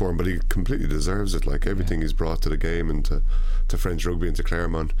they did for him, but he completely deserves it. Like everything he's brought to the game and to French rugby and to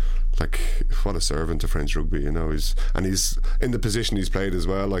Claremont. Like, what a servant to French rugby, you know. He's in the position he's played as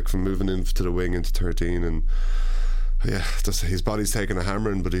well, like from moving into the wing into 13 and. Yeah, just his body's taking a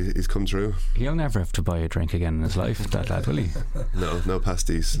hammering, but he's come through. He'll never have to buy a drink again in his life, that lad, will he? No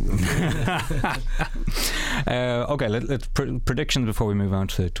pasties. No. Okay, let's predictions before we move on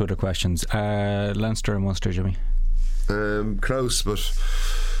to other questions. Leinster and Munster, Jimmy? Close, but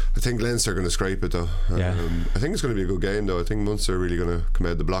I think Leinster are going to scrape it though. I think it's going to be a good game though. I think Munster are really going to come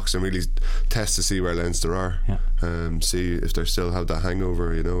out of the blocks and really test to see where Leinster are. See if they still have that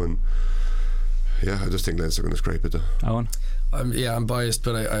hangover, you know, and yeah, I just think Leinster are going to scrape it though. Owen? I'm biased,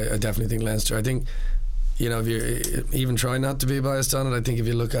 but I definitely think Leinster. I think, you know, if you even try not to be biased on it, I think if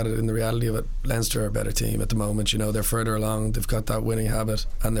you look at it in the reality of it, Leinster are a better team at the moment. You know, they're further along, they've got that winning habit,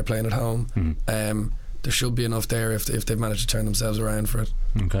 and they're playing at home. there should be enough there if they've managed to turn themselves around for it.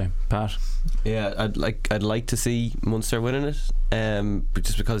 Okay, Pat. Yeah, I'd like to see Munster winning it, but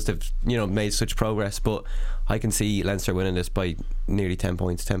just because they've made such progress. But I can see Leinster winning this by nearly 10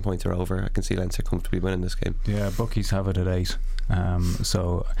 points. 10 points or over. I can see Leinster comfortably winning this game. Yeah, bookies have it at 8.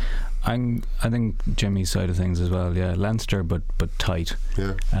 So I think Jimmy's side of things as well. Yeah, Leinster, but tight.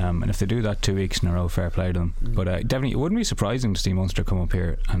 Yeah. And if they do that 2 weeks in a row, fair play to them. But definitely, it wouldn't be surprising to see Munster come up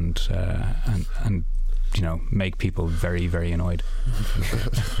here and make people very, very annoyed.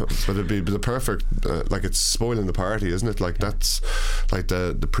 But it'd be the perfect it's spoiling the party, isn't it? Like that's like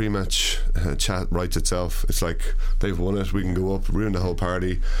the pre-match chat writes itself. It's like they've won it, we can go up, ruin the whole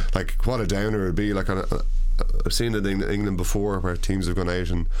party. Like what a downer it'd be. Like I've seen it in England before where teams have gone out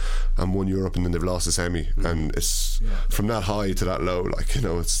and won Europe and then they've lost a semi, and it's from that high to that low. Like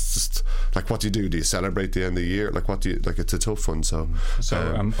it's just like, what do you do? Do you celebrate the end of the year? Like what do you like? It's a tough one. So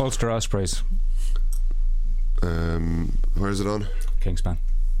Ulster Ospreys. Where is it on? Kingspan.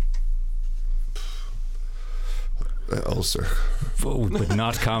 Ulster. Oh, but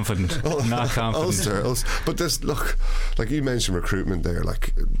not confident. Not confident. Ulster. But this, look, like you mentioned recruitment there,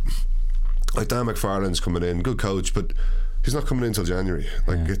 like Dan McFarlane's coming in, good coach, but he's not coming in until January.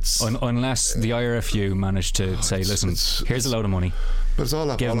 Like it's unless the IRFU managed to say, listen, here's a load of money. But it's all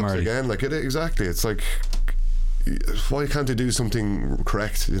that bollocks again. Like exactly. It's like, why can't they do something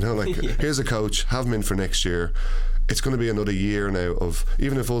correct? Like here's a coach, have him in for next year. It's going to be another year now of,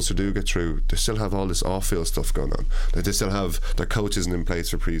 even if Ulster do get through, they still have all this off-field stuff going on. Like they still have their coach isn't in place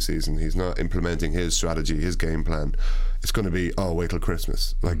for pre-season. He's not implementing his strategy, his game plan. It's going to be wait till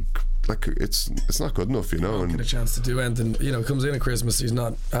Christmas. Like it's not good enough, and get a chance to do anything. Comes in at Christmas, he's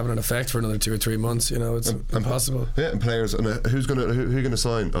not having an effect for another 2 or 3 months. It's impossible. And players, and who are you going to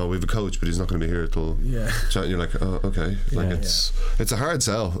sign? We have a coach, but he's not going to be here till. Yeah. And you're like, okay. It's a hard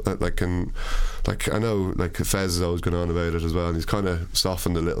sell. I know, Fez has always gone on about it as well, and he's kind of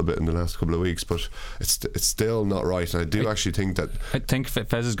softened a little bit in the last couple of weeks, but it's still not right. And I do actually think that. I think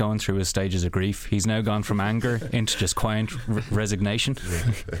Fez is going through his stages of grief. He's now gone from anger into just quiet resignation.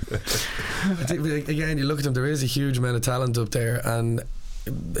 I think, again, you look at them, there is a huge amount of talent up there and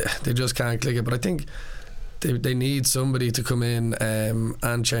they just can't click it. But I think they need somebody to come in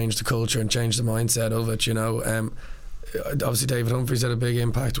and change the culture and change the mindset of it. Obviously David Humphreys had a big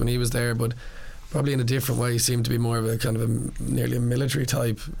impact when he was there, but probably in a different way. He seemed to be more of a kind of nearly a military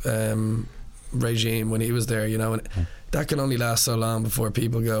type regime when he was there, and that can only last so long before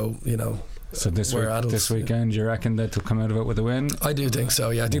people go, So this weekend, you reckon that they'll come out of it with a win? I do think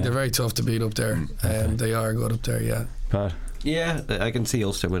so. Yeah, I think they're very tough to beat up there. They are good up there. Yeah. Pat? Yeah, I can see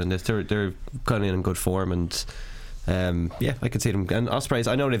Ulster winning this. They're kind of in good form, and I can see them. And Ospreys,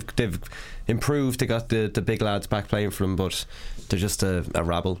 I know they've improved. They got the big lads back playing for them, but they're just a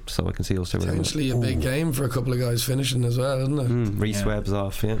rabble. So I can see Ulster winning. Potentially a big game for a couple of guys finishing as well, isn't it? Reece Webb's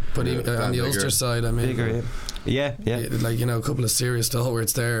off, yeah. But on the Ulster side, I mean, bigger, yeah. A couple of serious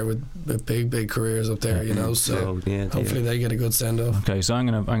stalwarts there with big careers up there, So hopefully they get a good send off. Okay, so I'm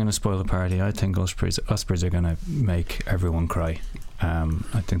gonna spoil the party. I think Ospreys are gonna make everyone cry.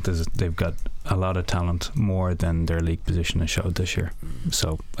 I think they've got a lot of talent, more than their league position has showed this year.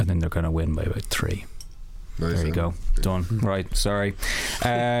 So I think they're going to win by about 3. Nice, there you go. Done. Right, sorry.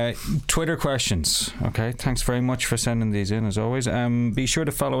 Twitter questions. Okay, thanks very much for sending these in as always. Be sure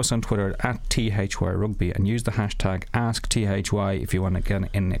to follow us on Twitter at THYRugby and use the hashtag AskTHY if you want to get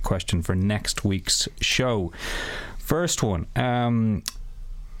in a question for next week's show. First one,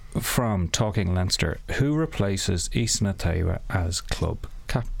 from Talking Leinster, who replaces Isa Natewa as club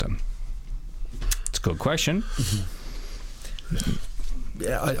captain? It's a good question.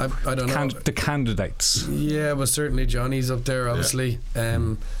 Yeah, I don't know the candidates. Yeah, well, certainly Johnny's up there, obviously.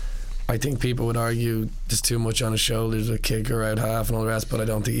 I think people would argue there's too much on his shoulders, a kicker out half and all the rest, but I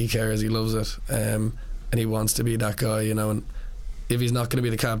don't think he cares. He loves it, and he wants to be that guy, and if he's not going to be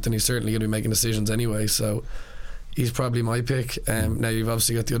the captain, he's certainly going to be making decisions anyway, so he's probably my pick. Now you've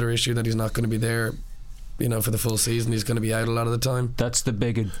obviously got the other issue that he's not going to be there, for the full season. He's going to be out a lot of the time. That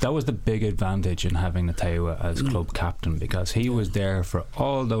was the big advantage in having Natewa as club captain, because he was there for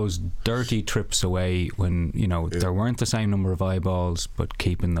all those dirty trips away when there weren't the same number of eyeballs, but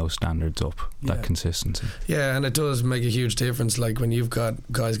keeping those standards up, that consistency. Yeah, and it does make a huge difference. Like when you've got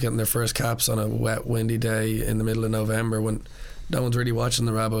guys getting their first caps on a wet, windy day in the middle of November, when no one's really watching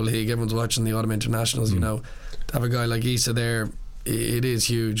the Rabo League, everyone's watching the Autumn Internationals. To have a guy like Isa there, it is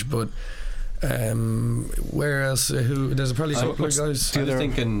huge. But Where else? Who? There's probably a couple of guys.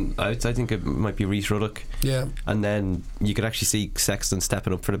 I think it might be Rhys Ruddock. Yeah. And then you could actually see Sexton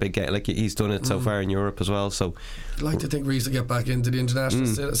stepping up for the big game. Like, he's done it so far in Europe as well. So I'd like to think Rhys will get back into the international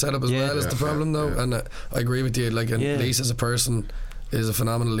setup as well. Is the problem though? And I agree with you. Like, Rhys as a person is a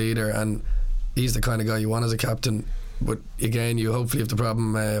phenomenal leader, and he's the kind of guy you want as a captain. But again, you hopefully have the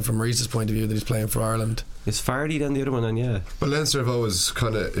problem from Rhys's point of view that he's playing for Ireland. Is Fardy then the other one? And but Leinster have always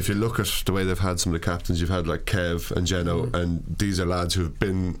kind of, if you look at the way they've had some of the captains, you've had like Kev and Geno, and these are lads who've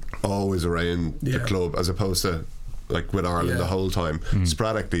been always around the club, as opposed to like with Ireland the whole time.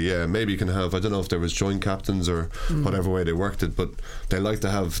 Sporadically, maybe you can have, I don't know if there was joint captains or whatever way they worked it, but they like to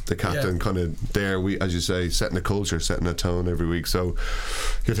have the captain kind of there, as you say, setting a culture, setting a tone every week. So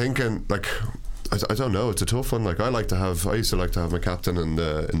you're thinking, like, I don't know, it's a tough one. Like, I used to like to have my captain in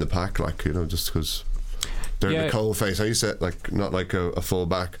the pack, like, you know, just because they're the cold face. I used to, like, not like a full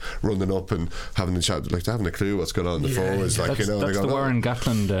back running up and having the chat, like, having a clue what's going on in the forwards. Like, that's, you know, that's they go, the Warren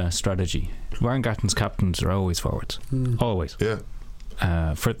Gatland strategy. Warren Gatland's captains are always forwards, always. Yeah.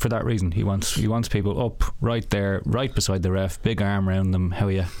 For that reason, he wants people up right there, right beside the ref, big arm around them. How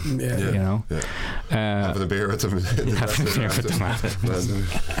are you? Yeah. You know, having a beer with them. Having a beer with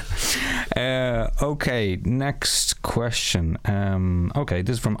them. Okay, next question. Okay,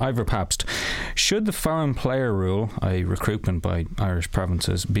 this is from Ivor Pabst. Should the foreign player rule, i.e. recruitment by Irish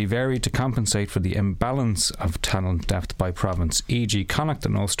provinces, be varied to compensate for the imbalance of talent depth by province, e.g. Connacht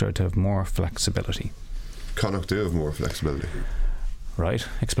and Ulster to have more flexibility? Connacht do have more flexibility. Right,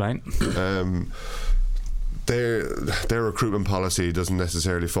 explain. Their recruitment policy doesn't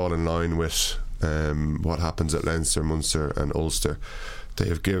necessarily fall in line with what happens at Leinster, Munster and Ulster.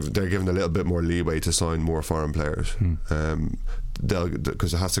 They're given a little bit more leeway to sign more foreign players,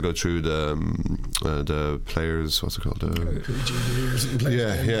 because it has to go through the players, what's it called,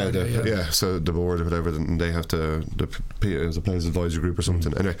 so the board or whatever, and they have to, the players advisory group or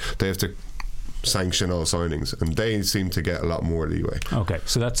something. Anyway, they have to sanction all signings, and they seem to get a lot more leeway. Okay,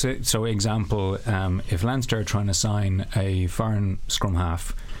 so that's it. So example, if Leinster are trying to sign a foreign scrum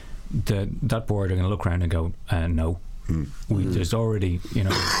half, that board are going to look around and go, no, there's already, you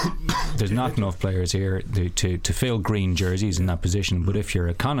know, there's not enough players here to fill green jerseys in that position. But if you're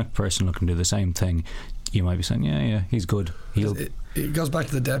a Connacht person looking to do the same thing, you might be saying, yeah, he's good. It goes back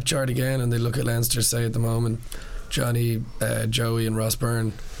to the depth chart again, and they look at Leinster, say at the moment, Johnny, Joey and Ross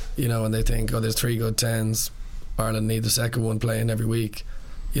Byrne, you know, and they think, there's 3 good 10s. Ireland need the second one playing every week,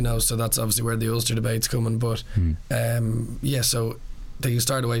 you know. So that's obviously where the Ulster debate's coming. But so they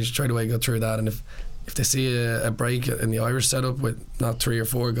straight away go through that, and if they see a break in the Irish setup with not 3 or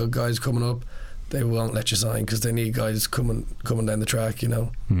 4 good guys coming up, they won't let you sign, because they need guys coming down the track, you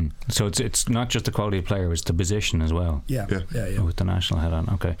know. So it's not just the quality of player, it's the position as well. Yeah. With the national head on.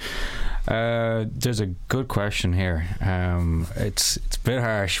 Okay. There's a good question here. It's a bit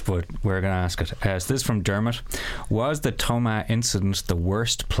harsh, but we're going to ask it. So this is from Dermot. Was the Thomas incident the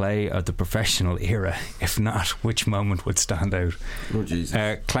worst play of the professional era? If not, which moment would stand out? Oh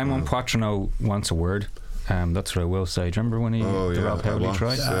Jesus. Clement Poitrenaud wants a word. That's what I will say. Do you remember when the Rob Howley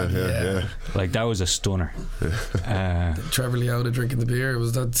try? Yeah. Like, that was a stunner. Trevor Leota drinking the beer,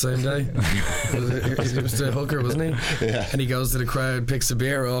 was that the same day? He was the hooker, wasn't he? Yeah. And he goes to the crowd, picks a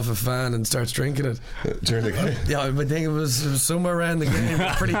beer off a fan and starts drinking it during the game. Yeah, I think it was somewhere around the game.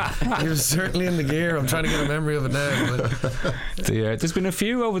 He was certainly in the gear. I'm trying to get a memory of it now, but there's been a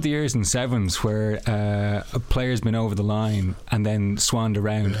few over the years in sevens where a player's been over the line and then swanned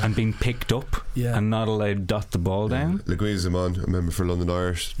around and been picked up and not allowed to dot the ball down. Leguizamon, I remember, for London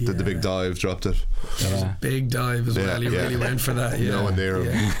Irish, did the big dive, dropped it. That was a big dive as well. He really went for that. No one near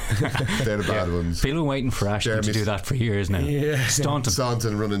him. They're the bad ones. People waiting for Ashton to do that for years now.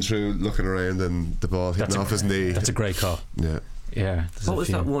 Staunton running through, looking around, and the ball hitting off his knee. That's a great call. Yeah. What was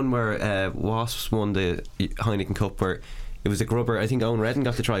that one where Wasps won the Heineken Cup, where it was a grubber? I think Owen Redden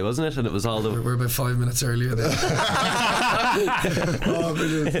got the try, wasn't it? And it was all the... We're about 5 minutes earlier then.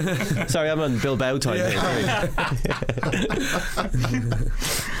 Sorry, I'm on Bilbao time here.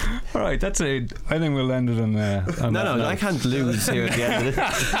 Alright, that's it. I think we'll end it on No, I can't lose here at the end of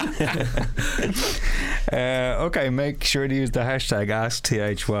it. Okay, make sure to use the hashtag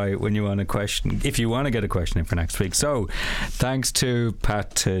AskTHY when you want a question, if you want to get a question in for next week. So thanks to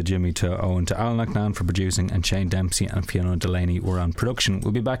Pat, to Jimmy, to Owen, to Alan McNann for producing, and Shane Dempsey and Fiona Delaney were on production.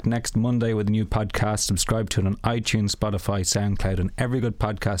 We'll be back next Monday with a new podcast. Subscribe to it on iTunes, Spotify, SoundCloud and every good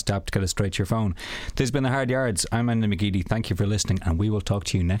podcast app to get it straight to your phone. This has been The Hard Yards. I'm Andy McGeady. Thank you for listening, and we will talk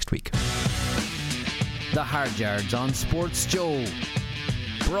to you next week. The Hard Yards on Sports Joe,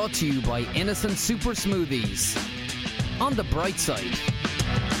 brought to you by Innocent Super Smoothies. On the bright side,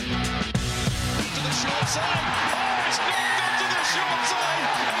 short side. Oh, it's not gone to the short side.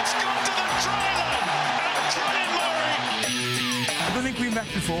 It's gone to the try line. And Colin Murray. I don't think we met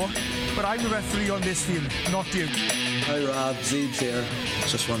before, but I'm the referee on this field, not you. Hi Rob, Zeebs here.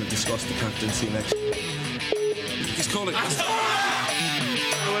 Just want to discuss the captaincy next. He's calling.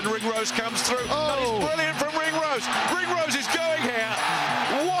 When Ringrose comes through. Oh, that is brilliant from Ringrose. Ringrose is going here.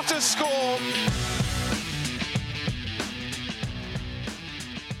 What a score.